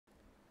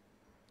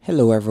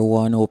Hello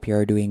everyone, hope you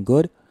are doing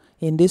good.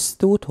 In this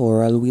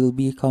tutorial, we'll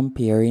be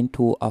comparing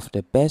two of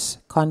the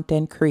best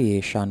content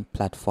creation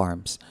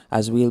platforms,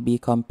 as we'll be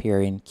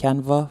comparing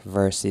Canva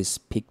versus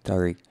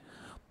Pictory.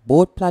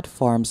 Both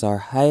platforms are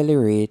highly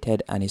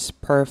rated and is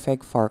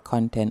perfect for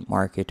content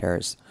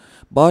marketers,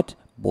 but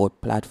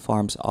both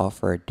platforms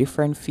offer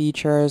different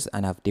features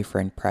and have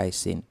different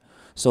pricing.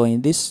 So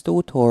in this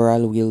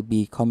tutorial, we'll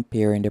be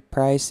comparing the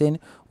pricing.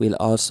 We'll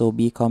also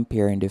be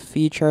comparing the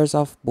features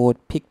of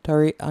both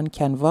Pictory and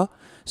Canva,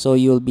 so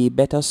you'll be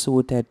better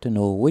suited to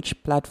know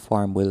which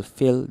platform will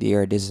fill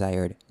your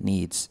desired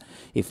needs.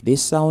 If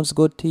this sounds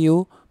good to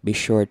you, be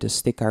sure to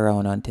stick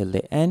around until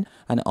the end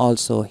and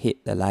also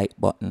hit the like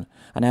button.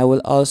 And I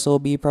will also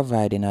be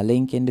providing a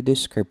link in the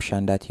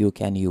description that you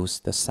can use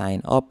to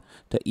sign up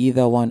to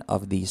either one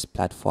of these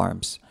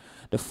platforms.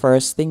 The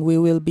first thing we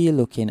will be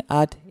looking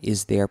at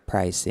is their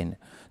pricing.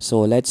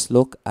 So let's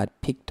look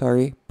at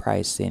Pictory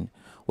pricing.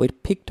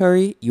 With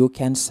Pictory, you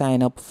can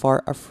sign up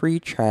for a free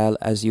trial,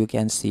 as you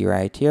can see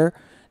right here.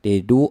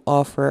 They do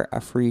offer a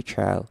free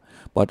trial,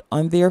 but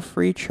on their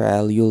free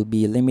trial, you'll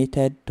be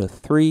limited to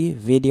 3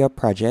 video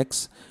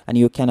projects and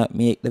you cannot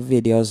make the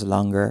videos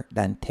longer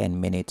than 10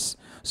 minutes.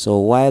 So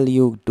while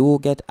you do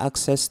get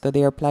access to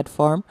their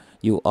platform,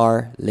 you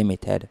are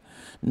limited.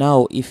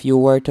 Now, if you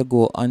were to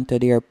go onto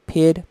their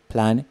paid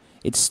plan,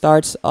 it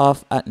starts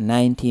off at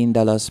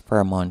 $19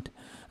 per month.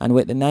 And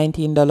with the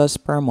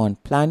 $19 per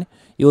month plan,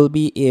 you will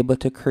be able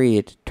to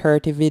create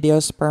 30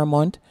 videos per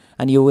month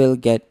and you will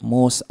get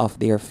most of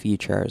their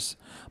features.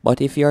 But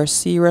if you are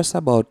serious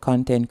about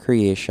content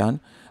creation,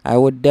 I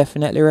would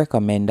definitely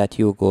recommend that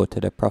you go to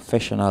the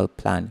professional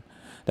plan.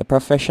 The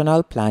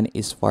professional plan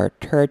is for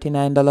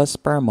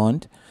 $39 per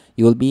month.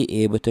 You'll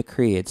be able to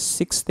create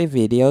 60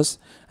 videos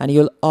and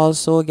you'll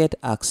also get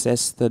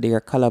access to their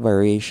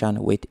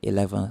collaboration with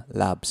 11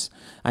 Labs.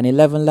 And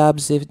 11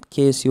 Labs, in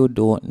case you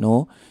don't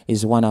know,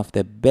 is one of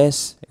the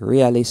best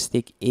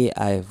realistic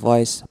AI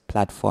voice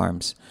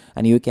platforms.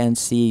 And you can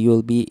see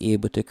you'll be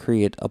able to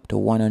create up to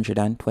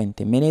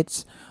 120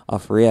 minutes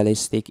of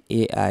realistic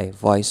AI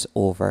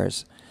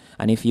voiceovers.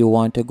 And if you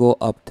want to go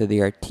up to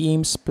their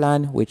Teams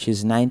plan, which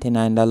is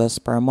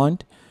 $99 per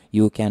month,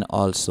 you can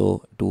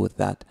also do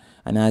that.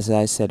 And as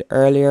I said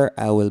earlier,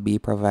 I will be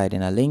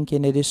providing a link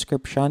in the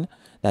description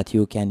that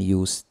you can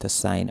use to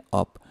sign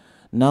up.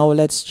 Now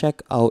let's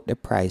check out the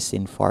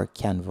pricing for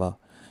Canva.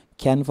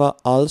 Canva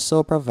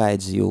also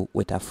provides you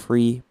with a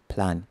free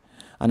plan.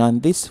 And on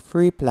this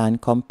free plan,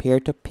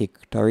 compared to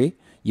Pictory,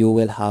 you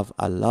will have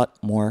a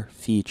lot more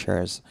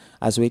features.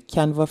 As with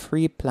Canva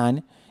free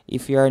plan,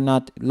 if you're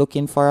not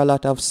looking for a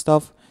lot of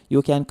stuff,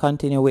 you can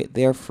continue with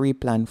their free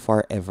plan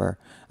forever,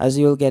 as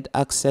you'll get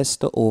access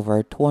to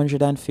over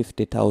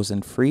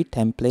 250,000 free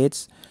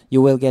templates.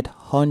 You will get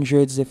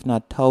hundreds if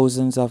not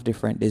thousands of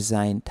different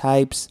design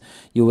types.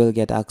 You will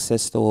get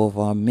access to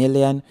over 1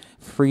 million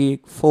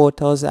free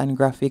photos and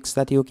graphics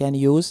that you can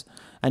use,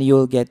 and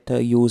you'll get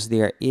to use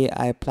their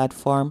AI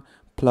platform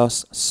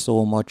plus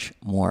so much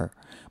more.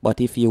 But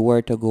if you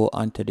were to go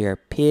onto their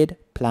paid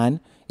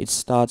plan, it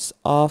starts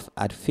off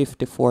at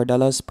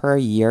 $54 per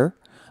year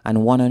and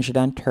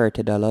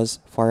 $130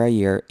 for a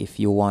year if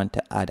you want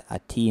to add a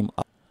team.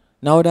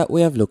 Now that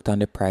we have looked on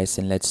the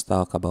pricing, let's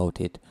talk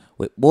about it.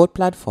 With both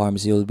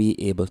platforms, you'll be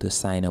able to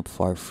sign up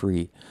for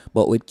free,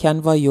 but with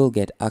Canva, you'll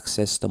get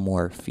access to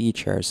more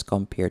features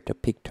compared to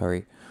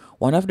Pictory.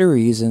 One of the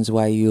reasons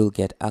why you'll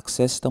get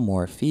access to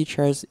more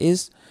features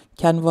is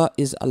Canva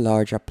is a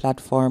larger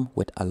platform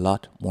with a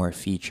lot more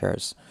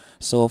features.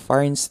 So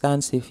for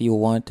instance, if you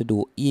want to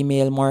do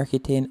email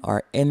marketing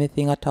or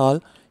anything at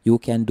all, you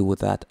can do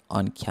that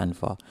on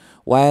Canva.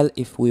 While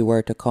if we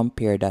were to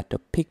compare that to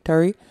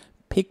Pictory,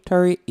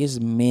 Pictory is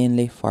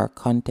mainly for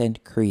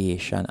content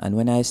creation. And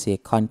when I say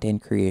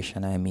content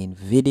creation, I mean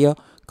video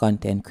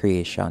content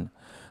creation.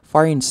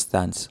 For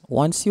instance,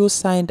 once you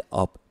signed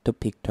up to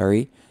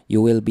Pictory,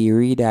 you will be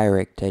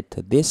redirected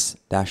to this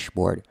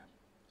dashboard.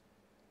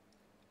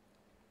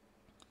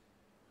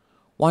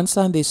 Once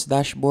on this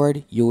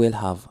dashboard, you will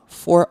have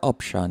 4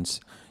 options.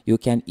 You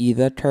can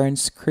either turn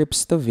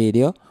scripts to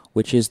video,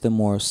 which is the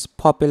most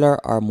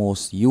popular or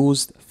most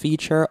used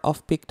feature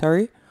of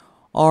Pictory,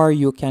 or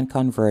you can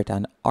convert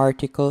an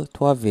article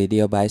to a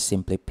video by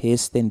simply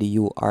pasting the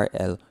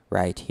URL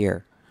right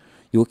here.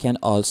 You can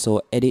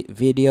also edit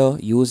video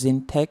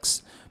using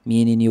text,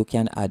 meaning you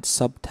can add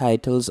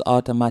subtitles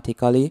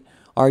automatically,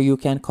 or you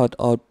can cut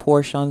out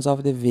portions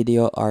of the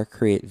video or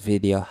create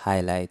video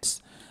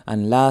highlights.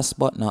 And last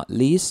but not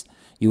least,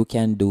 you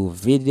can do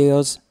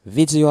visuals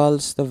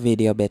to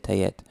video, better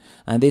yet.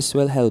 And this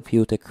will help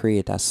you to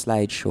create a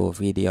slideshow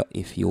video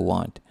if you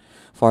want.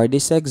 For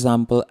this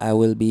example, I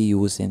will be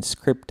using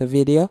script to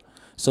video.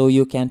 So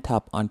you can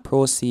tap on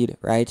proceed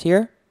right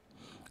here.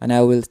 And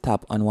I will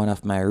tap on one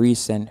of my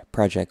recent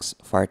projects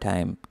for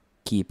time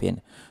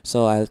keeping.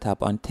 So I'll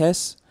tap on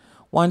test.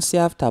 Once you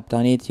have tapped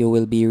on it, you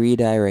will be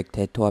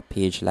redirected to a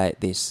page like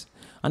this.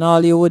 And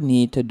all you would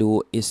need to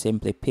do is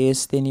simply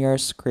paste in your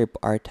script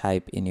or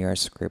type in your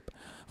script.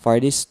 For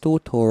this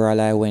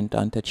tutorial, I went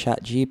onto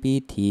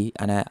ChatGPT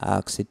and I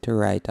asked it to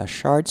write a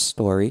short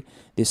story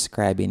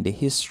describing the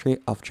history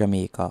of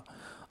Jamaica.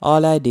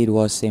 All I did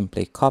was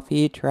simply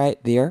copy it right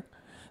there.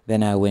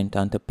 Then I went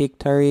onto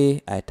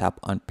Pictory, I tap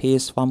on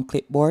paste from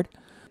clipboard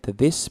to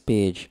this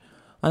page.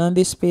 And on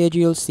this page,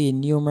 you'll see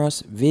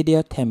numerous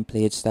video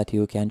templates that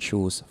you can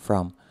choose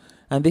from.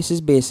 And this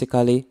is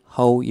basically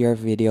how your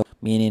video,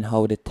 meaning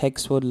how the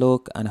text would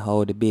look and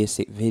how the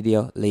basic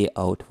video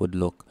layout would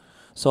look.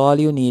 So all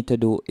you need to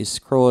do is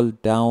scroll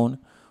down.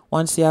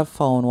 Once you have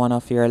found one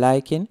of your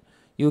liking,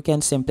 you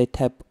can simply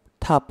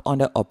tap on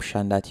the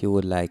option that you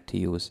would like to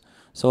use.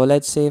 So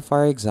let's say,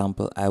 for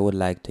example, I would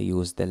like to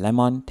use the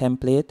lemon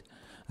template.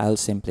 I'll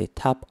simply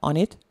tap on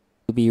it.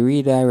 You'll be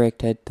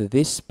redirected to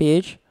this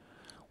page.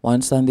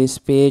 Once on this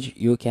page,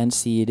 you can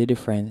see the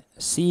different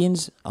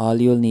scenes. All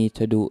you'll need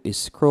to do is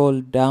scroll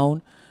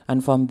down,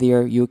 and from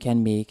there you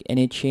can make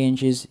any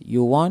changes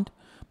you want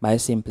by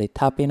simply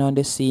tapping on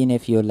the scene.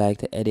 If you'd like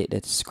to edit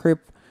the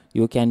script,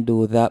 you can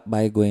do that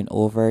by going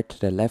over to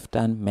the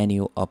left-hand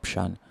menu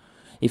option.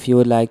 If you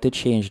would like to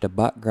change the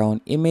background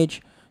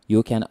image,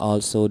 you can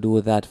also do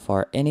that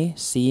for any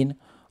scene.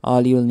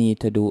 All you'll need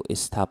to do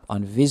is tap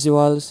on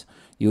visuals.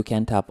 You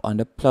can tap on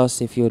the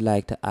plus if you'd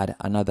like to add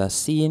another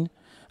scene,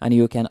 and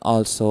you can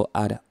also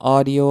add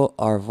audio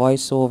or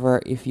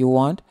voiceover if you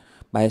want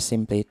by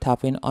simply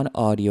tapping on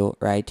audio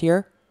right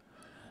here.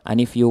 And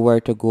if you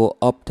were to go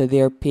up to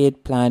their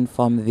paid plan,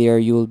 from there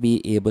you'll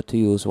be able to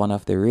use one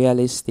of the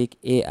realistic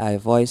AI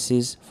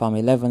voices from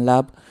 11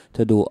 Lab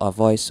to do a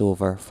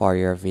voiceover for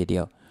your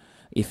video.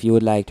 If you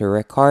would like to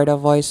record a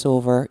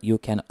voiceover, you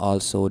can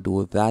also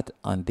do that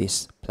on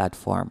this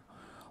platform.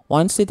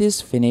 Once it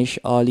is finished,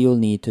 all you'll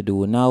need to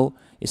do now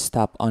is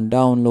tap on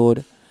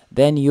download.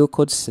 Then you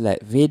could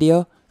select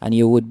video and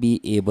you would be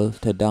able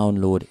to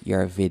download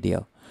your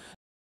video.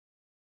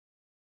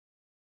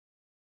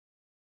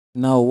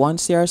 Now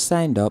once you are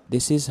signed up,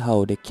 this is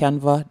how the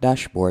Canva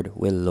dashboard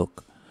will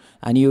look.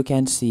 And you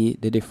can see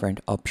the different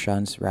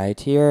options right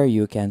here.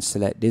 You can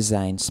select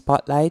design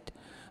spotlight,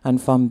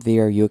 and from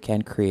there you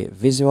can create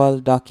visual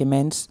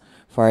documents,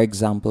 for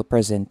example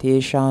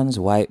presentations,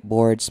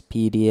 whiteboards,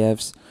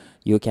 PDFs.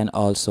 You can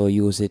also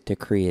use it to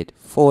create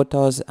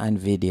photos and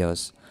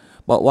videos.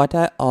 But what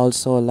I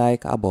also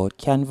like about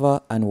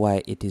Canva and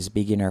why it is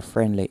beginner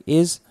friendly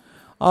is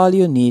all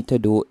you need to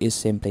do is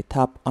simply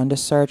tap on the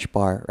search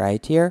bar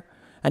right here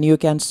and you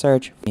can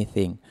search for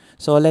anything.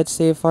 So let's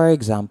say, for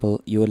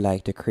example, you would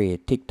like to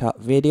create TikTok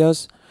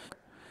videos.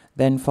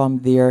 Then from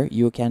there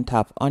you can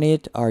tap on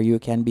it, or you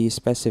can be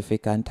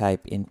specific and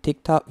type in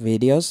TikTok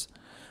videos,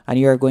 and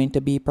you're going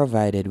to be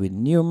provided with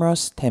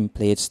numerous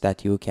templates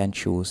that you can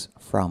choose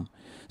from.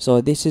 So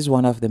this is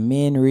one of the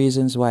main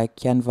reasons why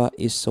Canva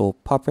is so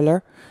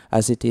popular,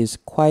 as it is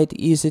quite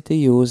easy to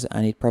use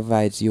and it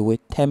provides you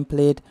with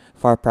template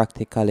for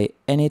practically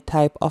any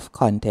type of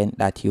content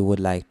that you would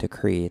like to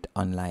create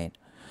online.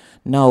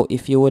 Now,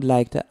 if you would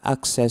like to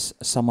access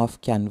some of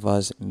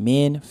Canva's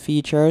main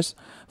features,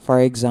 for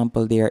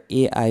example, their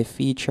AI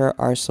feature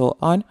or so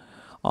on,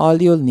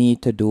 all you'll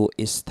need to do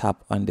is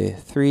tap on the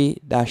three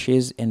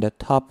dashes in the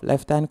top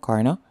left-hand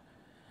corner.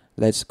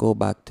 Let's go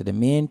back to the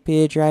main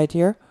page right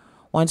here.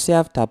 Once you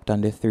have tapped on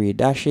the three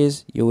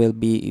dashes, you will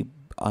be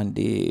on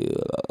the...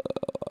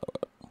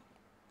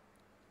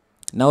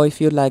 Now, if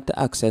you'd like to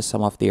access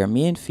some of their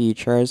main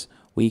features,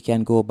 we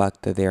can go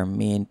back to their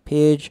main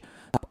page,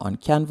 tap on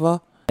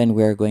Canva, then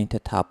we're going to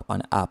tap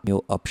on App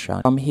New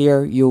option. From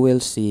here, you will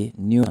see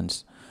new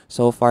ones.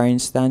 So for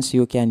instance,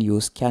 you can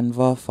use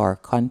Canva for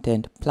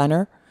content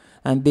planner,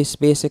 and this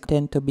basically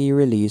tend to be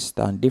released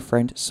on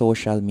different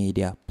social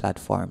media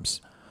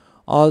platforms.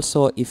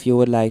 Also, if you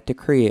would like to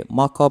create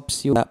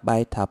mockups, you do that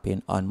by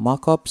tapping on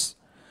mockups.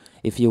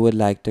 If you would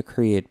like to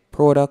create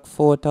product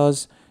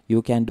photos,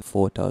 you can do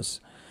photos.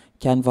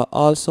 Canva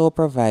also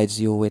provides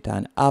you with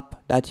an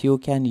app that you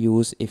can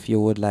use if you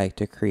would like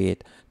to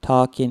create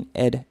talking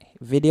head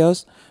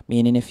videos,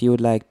 meaning if you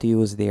would like to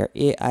use their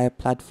AI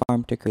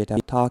platform to create a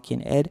talking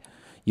head,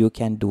 you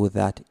can do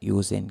that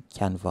using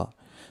Canva.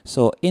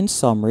 So in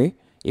summary,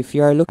 if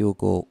you are looking, you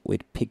go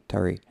with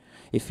Pictory.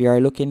 If you are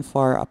looking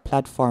for a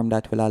platform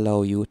that will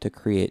allow you to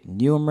create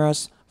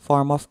numerous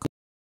forms of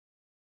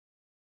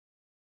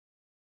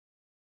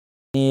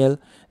mail,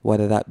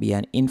 whether that be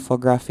an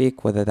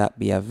infographic, whether that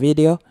be a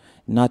video,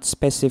 not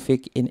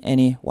specific in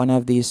any one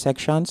of these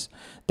sections,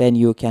 then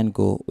you can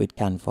go with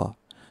Canva.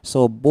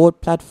 So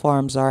both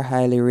platforms are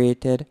highly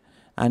rated,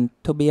 and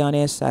to be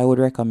honest, I would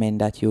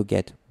recommend that you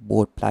get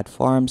both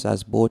platforms,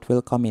 as both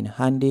will come in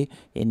handy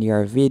in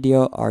your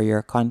video or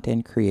your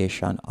content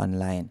creation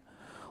online.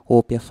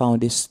 Hope you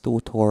found this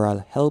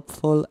tutorial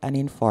helpful and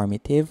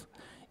informative.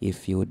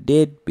 If you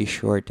did, be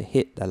sure to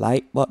hit the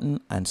like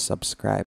button and subscribe.